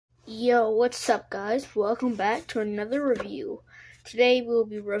Yo, what's up guys? Welcome back to another review. Today we'll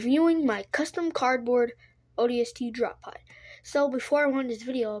be reviewing my custom cardboard ODST drop pod. So before I went this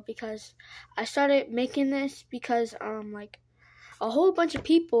video, because I started making this because like a whole bunch of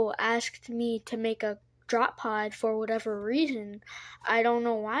people asked me to make a drop pod for whatever reason. I don't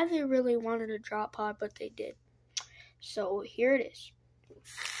know why they really wanted a drop pod, but they did. So here it is.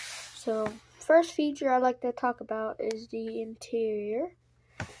 So first feature I'd like to talk about is the interior.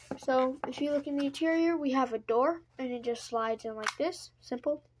 So if you look in the interior, we have a door and it just slides in like this.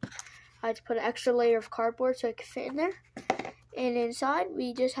 Simple. I had to put an extra layer of cardboard so it could fit in there. And inside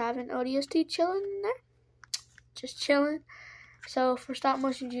we just have an ODST chilling in there. Just chilling. So for stop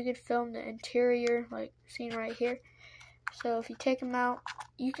motion you could film the interior like seen right here. So if you take them out,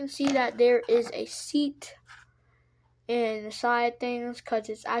 you can see that there is a seat in the side things because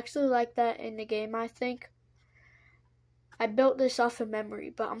it's actually like that in the game, I think. I built this off of memory,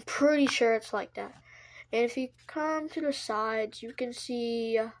 but I'm pretty sure it's like that. And if you come to the sides, you can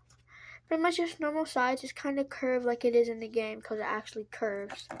see pretty much just normal sides. It's kind of curved like it is in the game because it actually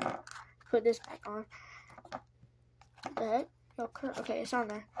curves. Put this back on. Okay, it's on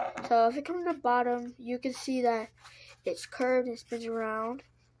there. So if you come to the bottom, you can see that it's curved and spins around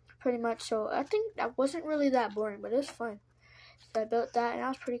pretty much. So I think that wasn't really that boring, but it was fun. So I built that and that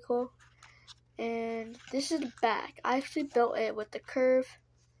was pretty cool. And this is the back. I actually built it with the curve,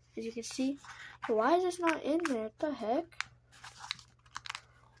 as you can see. Why is this not in there? What the heck?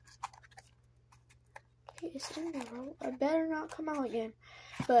 Okay, it's in there. I better not come out again.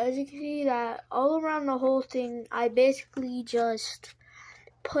 But as you can see, that all around the whole thing, I basically just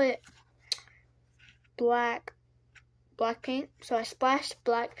put black paint. So I splashed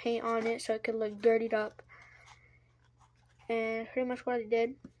black paint on it so it could look dirtied up. And pretty much what I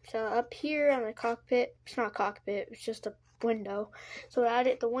did. So up here on the cockpit, it's not a cockpit, it's just a window. So I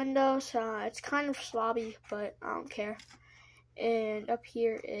added the windows. It's kind of slobby, but I don't care. And up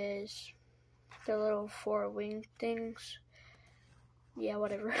here is the little four wing things. Yeah,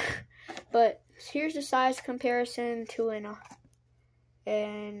 whatever. But here's the size comparison to an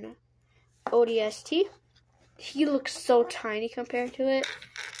ODST. He looks so tiny compared to it.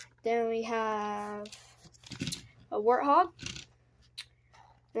 Then we have a warthog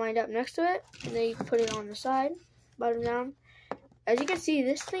lined up next to it, and then you put it on the side, bottom down. As you can see,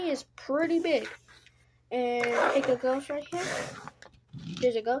 this thing is pretty big. And take a ghost right here.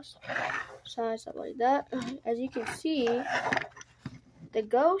 There's a ghost. Size up like that. As you can see, the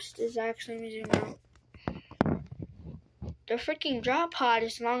ghost is actually zoom out. The freaking drop pod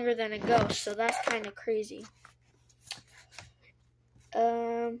is longer than a ghost, so that's kind of crazy.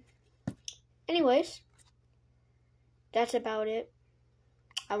 Anyways, that's about it.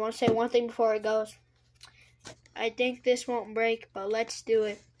 I want to say one thing before it goes. I think this won't break, but let's do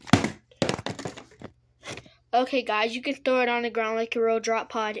it. Okay, guys, you can throw it on the ground like a real drop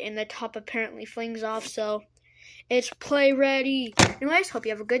pod, and the top apparently flings off, so it's play ready. Anyways, hope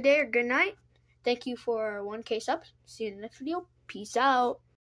you have a good day or good night. Thank you for 1K subs. See you in the next video. Peace out.